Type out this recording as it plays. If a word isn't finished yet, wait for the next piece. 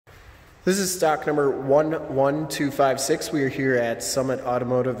This is stock number 11256. We are here at Summit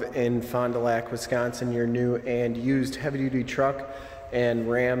Automotive in Fond du Lac, Wisconsin, your new and used heavy-duty truck and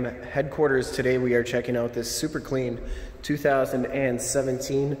Ram headquarters. Today we are checking out this super clean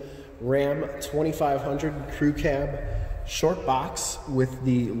 2017 Ram 2500 Crew Cab Shortbox with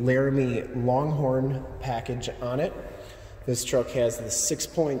the Laramie Longhorn package on it. This truck has the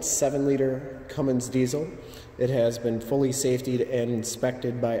 6.7 liter Cummins diesel. It has been fully safetied and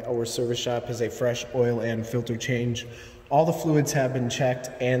inspected by our service shop, has a fresh oil and filter change. All the fluids have been checked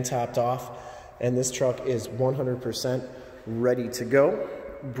and topped off, and this truck is 100% ready to go.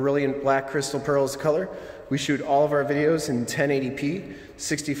 Brilliant black crystal pearls color. We shoot all of our videos in 1080p,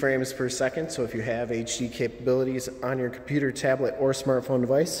 60 frames per second, so if you have HD capabilities on your computer, tablet, or smartphone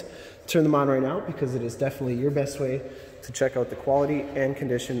device, turn them on right now because it is definitely your best way to check out the quality and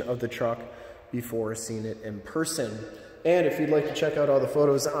condition of the truck before seeing it in person. And if you'd like to check out all the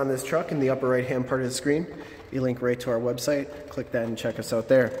photos on this truck in the upper right hand part of the screen, you link right to our website. Click that and check us out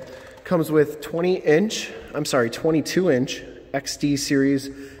there. Comes with 22-inch XD series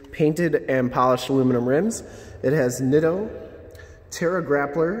painted and polished aluminum rims. It has Nitto Terra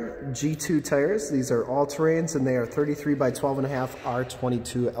Grappler G2 tires. These are all terrains and they are 33 by 12.5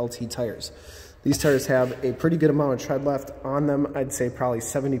 R22 LT tires. These tires have a pretty good amount of tread left on them. I'd say probably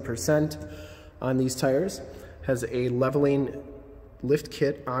 70% on these tires. Has a leveling lift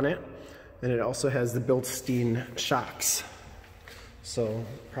kit on it, and it also has the built-in shocks. So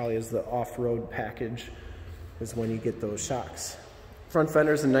probably is the off-road package is when you get those shocks. Front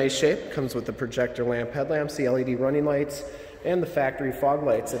fender's in nice shape. Comes with the projector lamp headlamps, the LED running lights, and the factory fog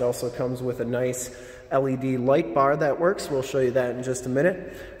lights. It also comes with a nice LED light bar that works. We'll show you that in just a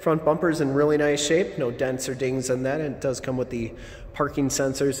minute. Front bumper's in really nice shape. No dents or dings on that. And it does come with the parking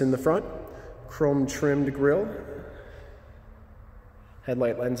sensors in the front. Chrome trimmed grille.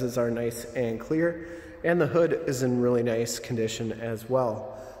 Headlight lenses are nice and clear. And the hood is in really nice condition as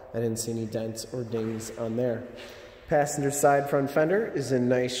well. I didn't see any dents or dings on there. Passenger side front fender is in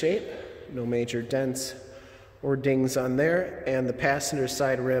nice shape. No major dents or dings on there. And the passenger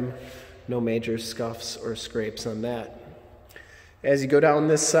side rim, no major scuffs or scrapes on that. As you go down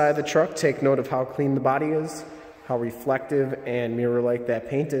this side of the truck, take note of how clean the body is, how reflective and mirror-like that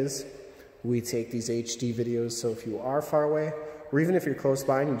paint is. We take these HD videos, so if you are far away, or even if you're close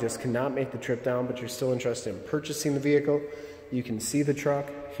by and you just cannot make the trip down, but you're still interested in purchasing the vehicle, you can see the truck,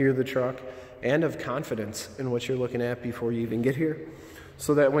 hear the truck, and have confidence in what you're looking at before you even get here,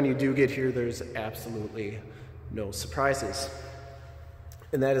 so that when you do get here, there's absolutely no surprises.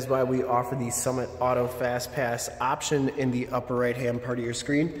 And that is why we offer the Summit Auto Fast Pass option in the upper right-hand part of your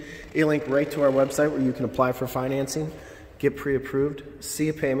screen. A link right to our website where you can apply for financing, get pre-approved, see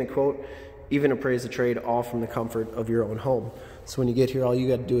a payment quote, even appraise a trade, all from the comfort of your own home. So when you get here, all you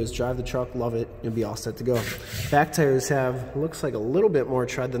got to do is drive the truck, love it, you'll be all set to go. Back tires have, looks like a little bit more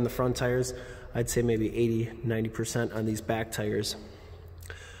tread than the front tires. I'd say maybe 80–90% on these back tires.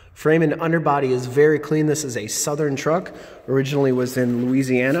 Frame and underbody is very clean. This is a southern truck. Originally was in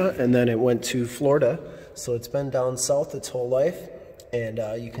Louisiana and then it went to Florida. So it's been down south its whole life. And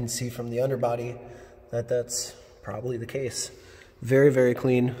you can see from the underbody that that's probably the case. Very, very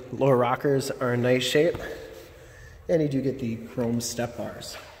clean. Lower rockers are in nice shape. And you do get the chrome step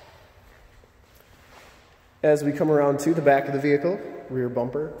bars. As we come around to the back of the vehicle, rear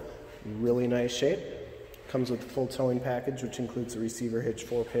bumper, really nice shape. Comes with the full towing package, which includes the receiver hitch,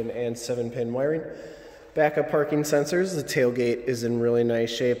 4-pin and 7-pin wiring. Backup parking sensors. The tailgate is in really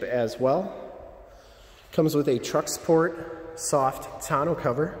nice shape as well. Comes with a truck support soft tonneau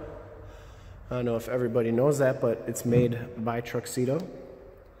cover. I don't know if everybody knows that, but it's made by Truxedo.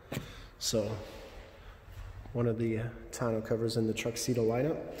 So one of the tonneau covers in the Truxedo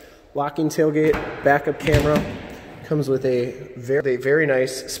lineup. Locking tailgate, backup camera. Comes with a very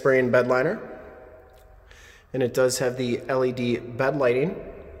nice spray and bed liner. And it does have the LED bed lighting.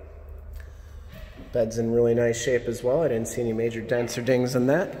 Bed's in really nice shape as well. I didn't see any major dents or dings on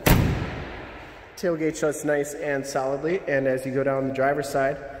that. Tailgate shuts nice and solidly. And as you go down the driver's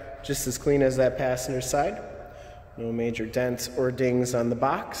side, just as clean as that passenger side. No major dents or dings on the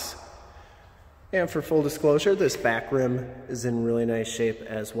box. And for full disclosure, this back rim is in really nice shape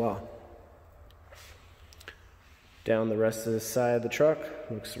as well. Down the rest of the side of the truck,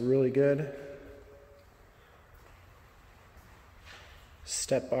 looks really good.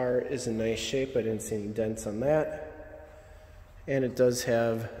 Step bar is in nice shape. I didn't see any dents on that. And it does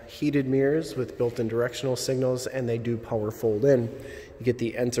have heated mirrors with built-in directional signals, and they do power fold in. You get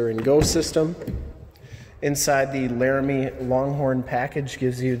the enter and go system. Inside, the Laramie Longhorn package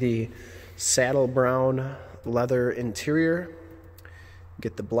gives you the saddle brown leather interior,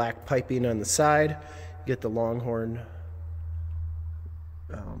 Get the black piping on the side. Get the Longhorn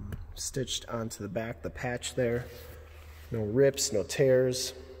stitched onto the back, the patch there. No rips, no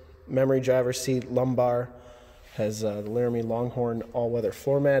tears. Memory driver seat, lumbar. Has the Laramie Longhorn all-weather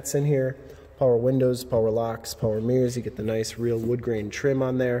floor mats in here. Power windows, power locks, power mirrors. You get the nice real wood grain trim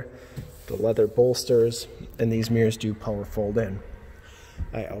on there. The leather bolsters. And these mirrors do power fold in.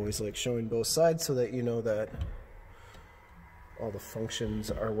 I always like showing both sides so that you know that all the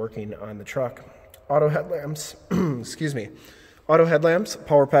functions are working on the truck. Auto headlamps, excuse me. Auto headlamps,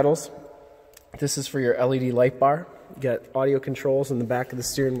 power pedals. This is for your LED light bar. You got audio controls in the back of the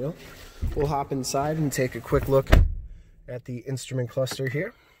steering wheel. We'll hop inside and take a quick look at the instrument cluster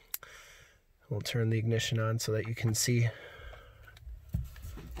here. We'll turn the ignition on so that you can see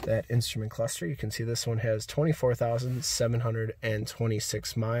that instrument cluster. You can see this one has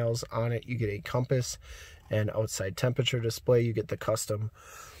 24,726 miles on it. You get a compass and outside temperature display. You get the custom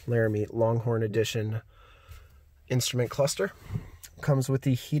Laramie Longhorn Edition instrument cluster. Comes with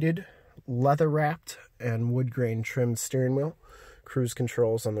the heated, leather wrapped, and wood grain trimmed steering wheel. Cruise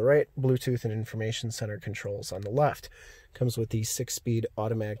controls on the right, Bluetooth and information center controls on the left. Comes with the 6-speed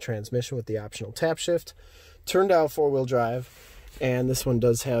automatic transmission with the optional tap shift. Turn dial 4-wheel drive. And this one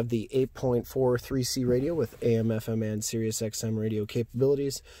does have the 8.4 3C radio with AM, FM, and Sirius XM radio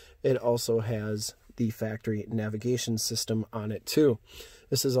capabilities. It also has the factory navigation system on it too.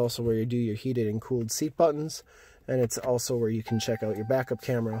 This is also where you do your heated and cooled seat buttons, and it's also where you can check out your backup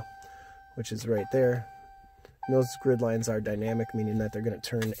camera, which is right there. And those grid lines are dynamic, meaning that they're going to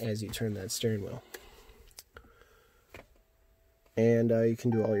turn as you turn that steering wheel. And you can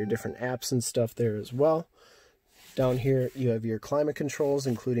do all your different apps and stuff there as well. Down here you have your climate controls,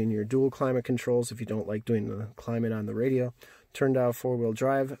 including your dual climate controls if you don't like doing the climate on the radio. Turn dial 4-wheel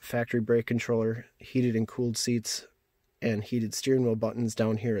drive, factory brake controller, heated and cooled seats, and heated steering wheel buttons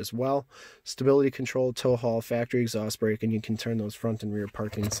down here as well. Stability control, tow haul, factory exhaust brake, and you can turn those front and rear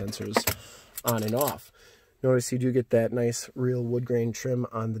parking sensors on and off. Notice you do get that nice real wood grain trim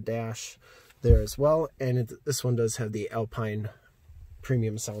on the dash there as well, and this one does have the Alpine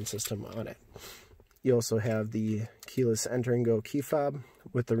premium sound system on it. You also have the keyless enter and go key fob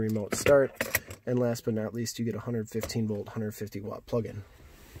with the remote start. And last but not least, you get a 115 volt, 150 watt plug-in.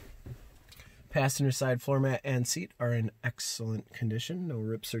 Passenger side floor mat and seat are in excellent condition. No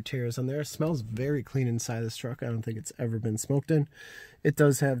rips or tears on there. It smells very clean inside this truck. I don't think it's ever been smoked in. It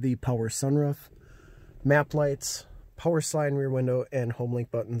does have the power sunroof, map lights, power slide rear window, and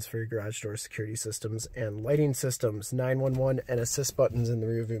Homelink buttons for your garage door security systems and lighting systems. 911 and assist buttons in the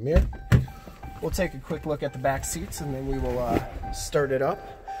rear view mirror. We'll take a quick look at the back seats and then we will start it up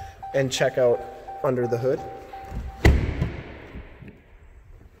and check out under the hood.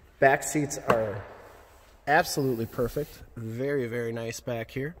 Back seats are absolutely perfect. Very, very nice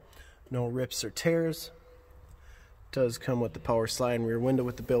back here. No rips or tears. Does come with the power slide rear window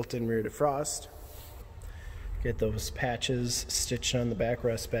with the built-in rear defrost. Get those patches stitched on the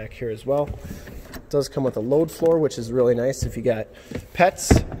backrest back here as well. It does come with a load floor, which is really nice if you got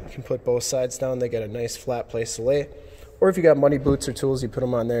pets. You can put both sides down. They get a nice flat place to lay. Or if you got muddy boots or tools, you put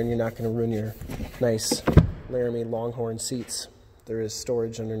them on there and you're not going to ruin your nice Laramie Longhorn seats. There is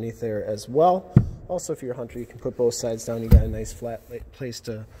storage underneath there as well. Also, if you're a hunter, you can put both sides down. You got a nice flat place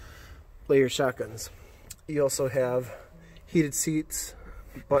to lay your shotguns. You also have heated seats,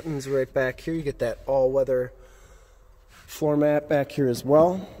 buttons right back here. You get that all-weather floor mat back here as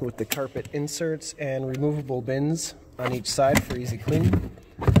well with the carpet inserts and removable bins on each side for easy cleaning.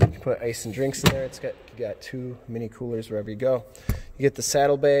 You can put ice and drinks in there. You got 2 mini coolers wherever you go. You get the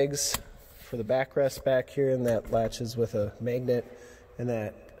saddlebags for the backrest back here, and that latches with a magnet, and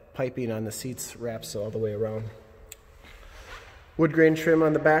that piping on the seats wraps all the way around. Wood grain trim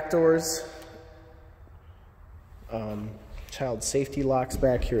on the back doors. Child safety locks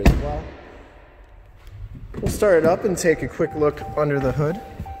back here as well. We'll start it up and take a quick look under the hood,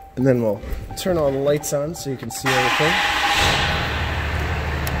 and then we'll turn all the lights on so you can see everything.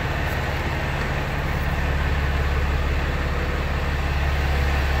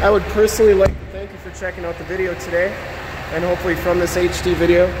 I would personally like to thank you for checking out the video today, and hopefully from this HD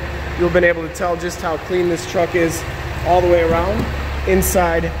video you'll have been able to tell just how clean this truck is all the way around,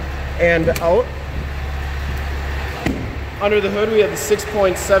 inside and out. Under the hood we have the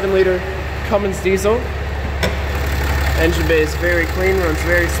 6.7 liter Cummins diesel. Engine bay is very clean, runs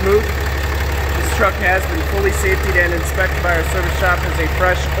very smooth. This truck has been fully safetied and inspected by our service shop, has a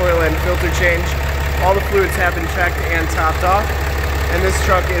fresh oil and filter change. All the fluids have been checked and topped off, and this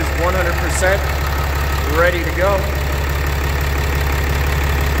truck is 100% ready to go.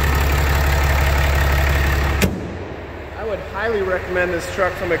 I would highly recommend this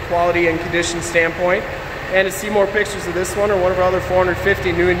truck from a quality and condition standpoint. And to see more pictures of this one or one of our other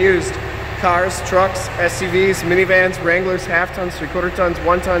 450 new and used cars, trucks, SUVs, minivans, Wranglers, half tons, 3/4 tons,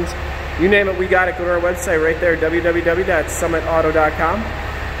 1 tons, you name it, we got it. Go to our website right there, www.summitauto.com.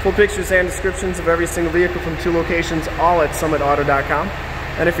 Full pictures and descriptions of every single vehicle from 2 locations, all at summitauto.com.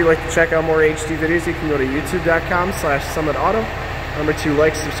 And if you'd like to check out more HD videos, you can go to youtube.com/summitauto. Remember to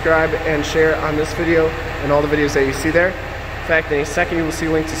like, subscribe, and share on this video and all the videos that you see there. In fact, in a second you will see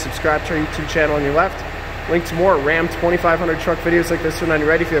a link to subscribe to our YouTube channel on your left. Link to more Ram 2500 truck videos like this one on your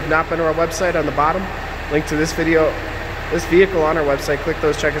right. If you have not been to our website, on the bottom, link to this vehicle on our website. Click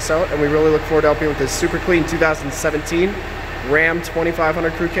those, check us out, and we really look forward to helping you with this super clean 2017 Ram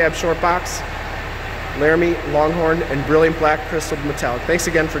 2500 Crew Cab Short Box, Laramie Longhorn, and brilliant black crystal metallic. Thanks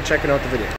again for checking out the video.